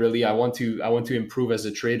trade. Really, I want to improve as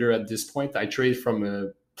a trader. At this point, I trade from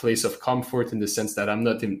a place of comfort in the sense that I'm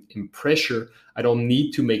not in pressure. I don't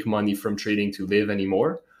need to make money from trading to live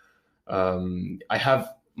anymore. I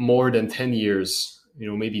have more than 10 years,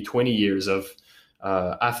 maybe 20 years of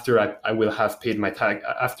after I will have paid my tax.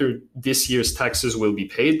 After this year's taxes will be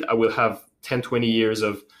paid, I will have 10, 20 years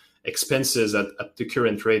of expenses at the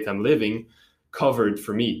current rate I'm living covered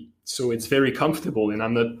for me. So it's very comfortable, and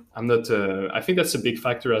I'm not. I think that's a big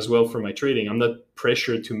factor as well for my trading. I'm not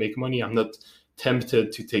pressured to make money. I'm not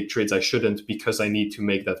tempted to take trades I shouldn't because I need to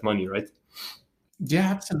make that money, right? Yeah,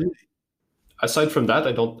 absolutely. Aside from that,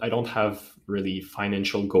 I don't have really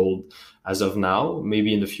financial goal as of now.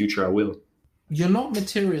 Maybe in the future I will. You're not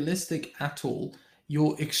materialistic at all.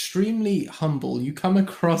 You're extremely humble. You come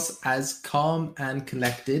across as calm and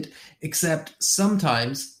collected, except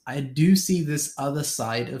sometimes I do see this other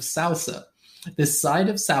side of salsa. This side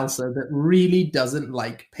of salsa that really doesn't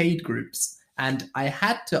like paid groups. And I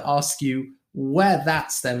had to ask you where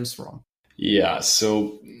that stems from. Yeah,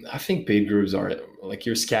 so I think paid groups are like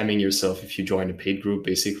you're scamming yourself if you join a paid group,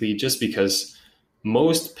 basically, just because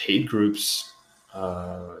most paid groups,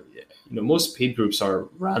 most paid groups are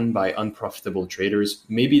run by unprofitable traders.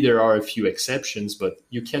 Maybe there are a few exceptions, but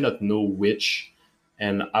you cannot know which.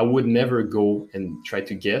 And I would never go and try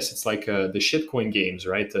to guess. It's like the shitcoin games,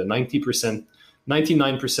 right? 90%,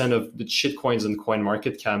 99% of the shitcoins and coin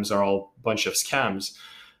market cams are all a bunch of scams.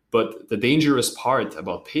 But the dangerous part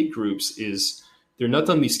about paid groups is they're not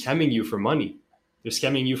only scamming you for money, they're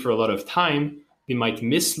scamming you for a lot of time. They might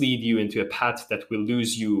mislead you into a path that will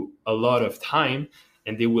lose you a lot of time,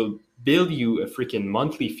 and they will bill you a freaking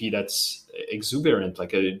monthly fee that's exuberant,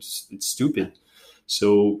 it's stupid.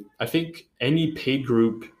 So I think any paid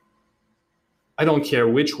group, I don't care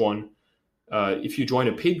which one, if you join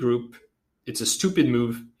a paid group, it's a stupid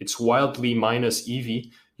move. It's wildly minus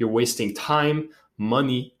EV. You're wasting time,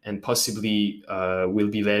 money, and possibly will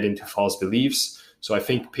be led into false beliefs. So I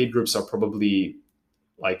think paid groups are probably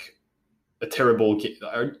like a terrible.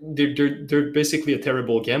 They're basically a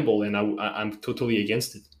terrible gamble, and I'm totally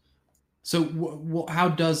against it. So, how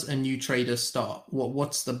does a new trader start?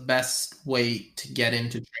 What's the best way to get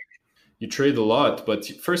into trading? You trade a lot, but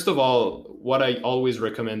first of all, what I always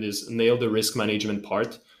recommend is nail the risk management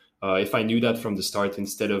part. If I knew that from the start,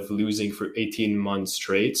 instead of losing for 18 months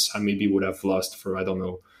straight, I maybe would have lost for, I don't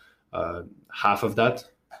know, half of that.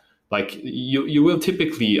 Like you will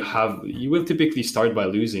typically start by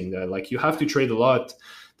losing. Like you have to trade a lot.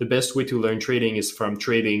 The best way to learn trading is from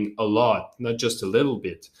trading a lot, not just a little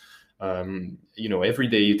bit. Every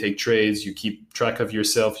day you take trades, you keep track of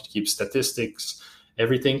yourself, you keep statistics,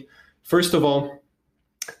 everything. First of all,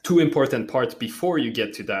 two important parts before you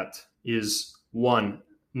get to that is one,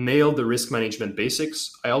 nail the risk management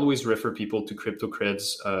basics. I always refer people to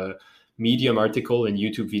CryptoCred's Medium article and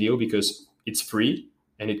YouTube video because it's free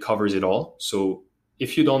and it covers it all. So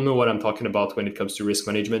if you don't know what I'm talking about when it comes to risk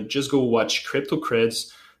management, just go watch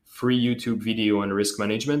CryptoCred's free YouTube video on risk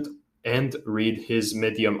management and read his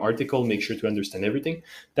Medium article. Make sure to understand everything.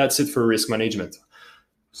 That's it for risk management.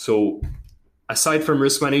 So aside from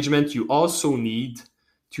risk management, you also need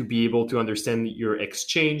to be able to understand your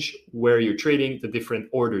exchange, where you're trading, the different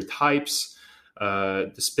order types,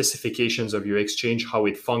 the specifications of your exchange, how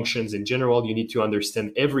it functions in general. You need to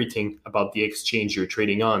understand everything about the exchange you're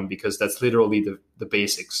trading on, because that's literally the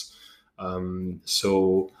basics.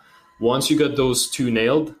 So once you got those two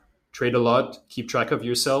nailed, trade a lot, keep track of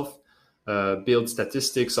yourself, build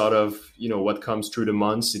statistics out of what comes through the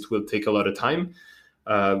months. It will take a lot of time.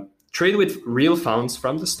 Trade with real funds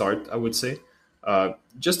from the start, I would say.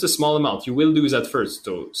 Just a small amount. You will lose at first,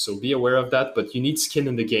 so be aware of that, but you need skin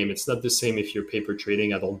in the game. It's not the same if you're paper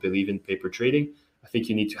trading. I don't believe in paper trading. I think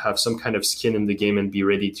you need to have some kind of skin in the game and be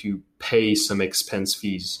ready to pay some expense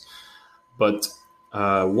fees. But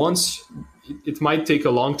once, it might take a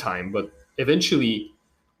long time, but eventually,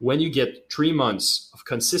 when you get 3 months of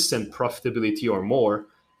consistent profitability or more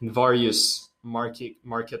in various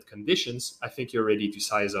market conditions, I think you're ready to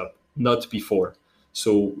size up, not before.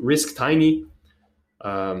 So risk tiny,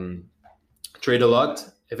 trade a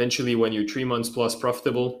lot. Eventually, when you're 3 months plus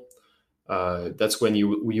profitable, that's when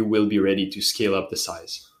you will be ready to scale up the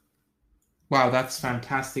size. Wow, that's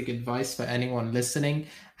fantastic advice for anyone listening.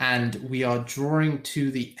 And we are drawing to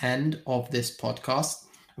the end of this podcast.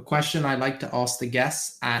 A question I like to ask the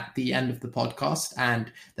guests at the end of the podcast,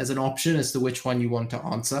 and there's an option as to which one you want to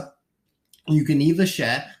answer. You can either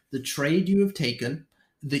share the trade you have taken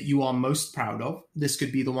that you are most proud of. This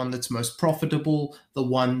could be the one that's most profitable, the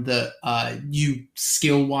one that you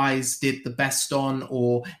skill-wise did the best on,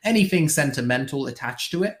 or anything sentimental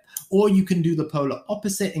attached to it. Or you can do the polar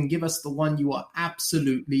opposite and give us the one you are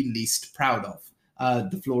absolutely least proud of.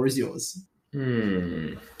 The floor is yours.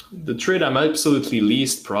 The trade I'm absolutely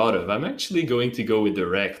least proud of, I'm actually going to go with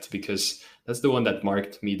direct, because that's the one that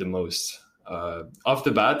marked me the most. Off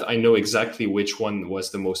the bat, I know exactly which one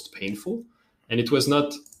was the most painful. And it was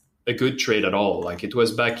not a good trade at all. Like, it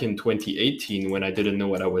was back in 2018 when I didn't know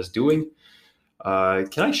what I was doing.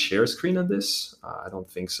 Can I share screen on this? I don't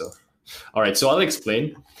think so. All right, so I'll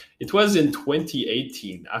explain. It was in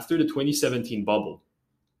 2018, after the 2017 bubble.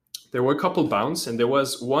 There were a couple bounce, and there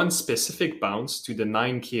was one specific bounce to the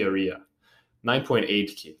 9K area,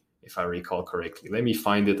 9.8K, if I recall correctly. Let me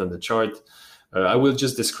find it on the chart. I will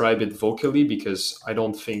just describe it vocally, because I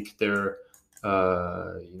don't think there's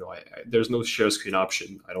no share screen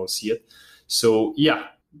option. I don't see it. So yeah,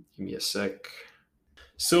 give me a sec.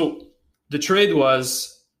 So the trade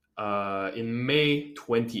was in May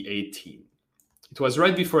 2018. It was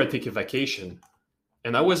right before I take a vacation,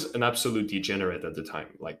 and I was an absolute degenerate at the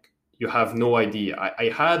time. Like, you have no idea. I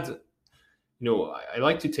had, I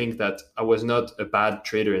like to think that I was not a bad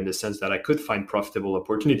trader in the sense that I could find profitable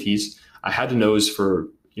opportunities. I had a nose for,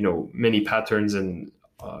 many patterns and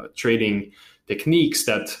trading techniques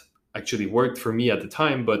that actually worked for me at the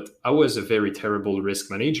time, but I was a very terrible risk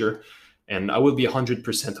manager. And I will be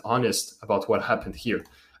 100% honest about what happened here.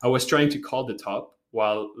 I was trying to call the top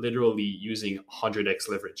while literally using 100x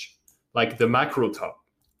leverage, like the macro top.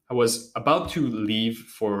 I was about to leave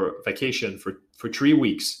for vacation for 3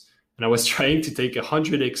 weeks, and I was trying to take a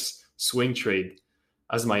 100x swing trade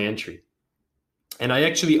as my entry. And I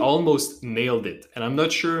actually almost nailed it. And I'm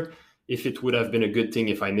not sure if it would have been a good thing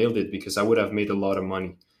if I nailed it, because I would have made a lot of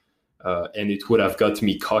money and it would have got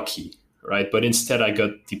me cocky, right? But instead, I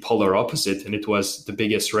got the polar opposite, and it was the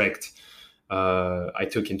biggest wreck I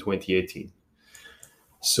took in 2018.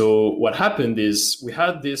 So what happened is we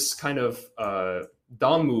had this kind of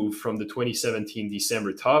down move from the 2017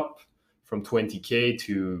 December top, from 20K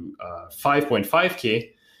to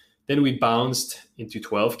 5.5K. Then we bounced into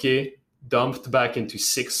 12K, dumped back into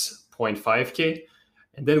 6.5K,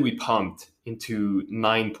 and then we pumped into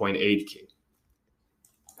 9.8K.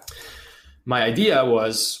 My idea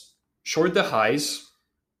was short the highs,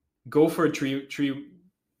 go for a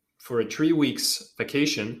three weeks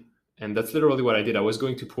vacation, and that's literally what I did. I was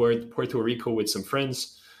going to Puerto Rico with some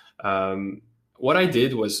friends. What I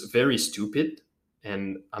did was very stupid,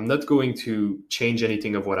 and I'm not going to change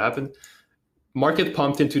anything of what happened. Market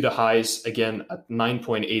pumped into the highs again at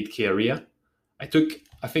 9.8K area. I think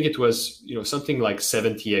it was something like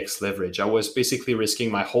 70x leverage. I was basically risking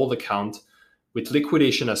my whole account with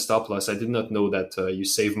liquidation as stop loss. I did not know that you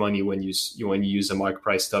save money when you use a mark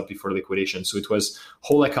price stop before liquidation. So it was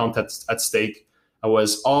whole account at stake. I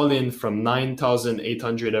was all in from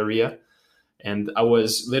 9,800 area, and I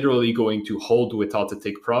was literally going to hold without a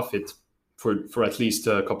take profit for at least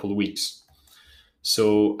a couple of weeks.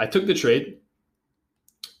 So I took the trade.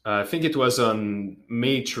 I think it was on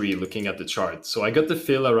May 3, looking at the chart. So I got the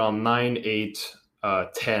fill around 9, 8,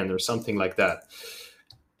 10 or something like that.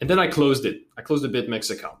 And then I closed it. I closed the BitMEX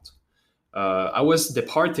account. I was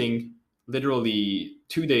departing literally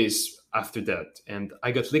 2 days after that, and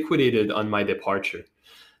I got liquidated on my departure.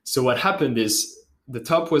 So what happened is the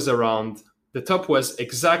top was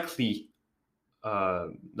exactly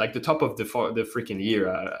like the top of the freaking year.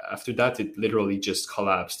 After that, it literally just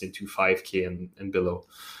collapsed into 5K and below.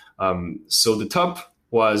 So the top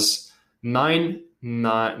was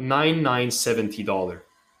 $9,970.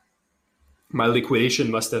 My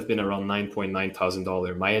liquidation must have been around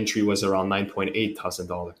 $9,900. My entry was around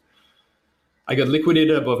 $9,800. I got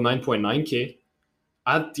liquidated above 9.9K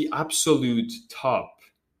at the absolute top.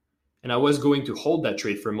 And I was going to hold that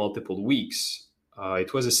trade for multiple weeks.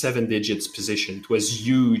 It was a 7 digits position. It was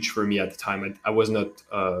huge for me at the time. I was not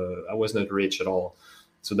rich at all.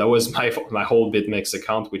 So that was my whole BitMEX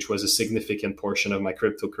account, which was a significant portion of my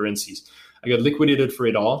cryptocurrencies. I got liquidated for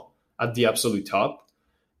it all at the absolute top.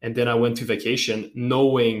 And then I went to vacation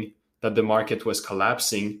knowing that the market was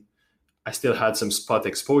collapsing. I still had some spot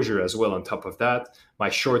exposure as well on top of that. My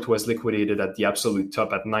short was liquidated at the absolute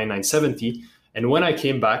top at 9,970. And when I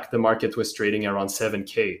came back, the market was trading around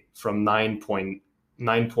 7K from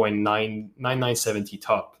 9,970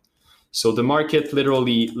 top. So the market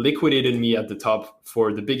literally liquidated me at the top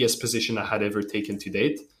for the biggest position I had ever taken to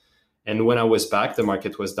date. And when I was back, the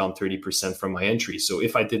market was down 30% from my entry. So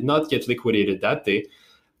if I did not get liquidated that day,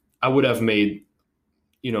 I would have made,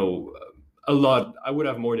 a lot. I would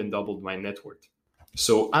have more than doubled my net worth.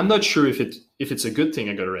 So I'm not sure if it's a good thing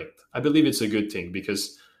I got wrecked. I believe it's a good thing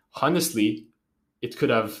because honestly, it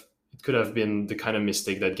could have been the kind of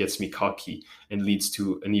mistake that gets me cocky and leads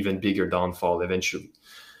to an even bigger downfall eventually.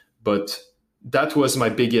 But that was my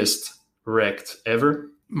biggest wrecked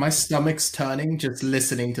ever. My stomach's turning just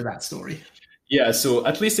listening to that story. Yeah, so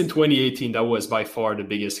at least in 2018, that was by far the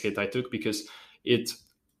biggest hit I took because it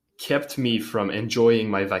kept me from enjoying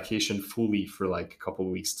my vacation fully for like a couple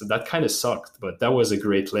of weeks. So that kind of sucked, but that was a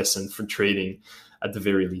great lesson for trading at the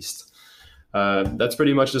very least. That's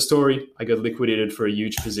pretty much the story. I got liquidated for a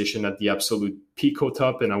huge position at the absolute pico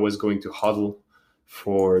top, and I was going to hodl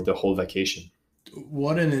for the whole vacation.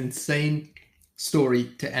 What an insane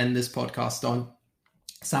story to end this podcast on.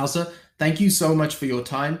 Salsa, thank you so much for your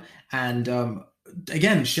time. And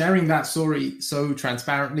again, sharing that story so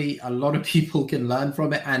transparently, a lot of people can learn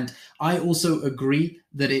from it. And I also agree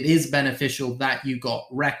that it is beneficial that you got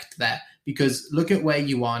wrecked there, because look at where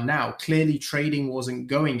you are now. Clearly trading wasn't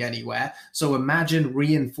going anywhere. So imagine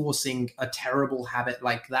reinforcing a terrible habit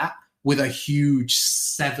like that with a huge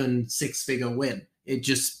 6-figure win.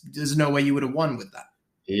 There's no way you would have won with that.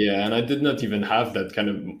 Yeah, and I did not even have that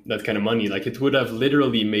kind of money. Like it would have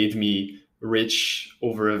literally made me rich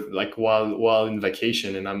over like while in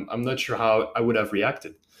vacation, and I'm not sure how I would have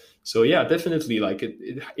reacted. So yeah, definitely, like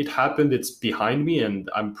it happened. It's behind me, and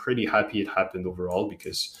I'm pretty happy it happened overall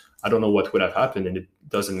because I don't know what would have happened, and it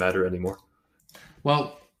doesn't matter anymore.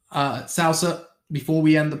 Well, Salsa, before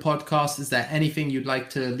we end the podcast, is there anything you'd like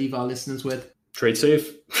to leave our listeners with? Trade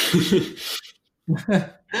safe.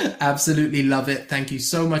 Absolutely love it. Thank you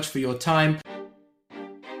so much for your time.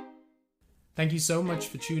 Thank you so much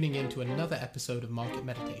for tuning in to another episode of Market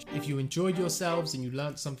Meditation. If you enjoyed yourselves and you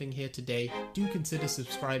learned something here today, do consider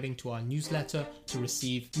subscribing to our newsletter to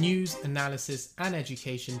receive news, analysis, and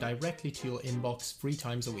education directly to your inbox 3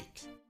 times a week.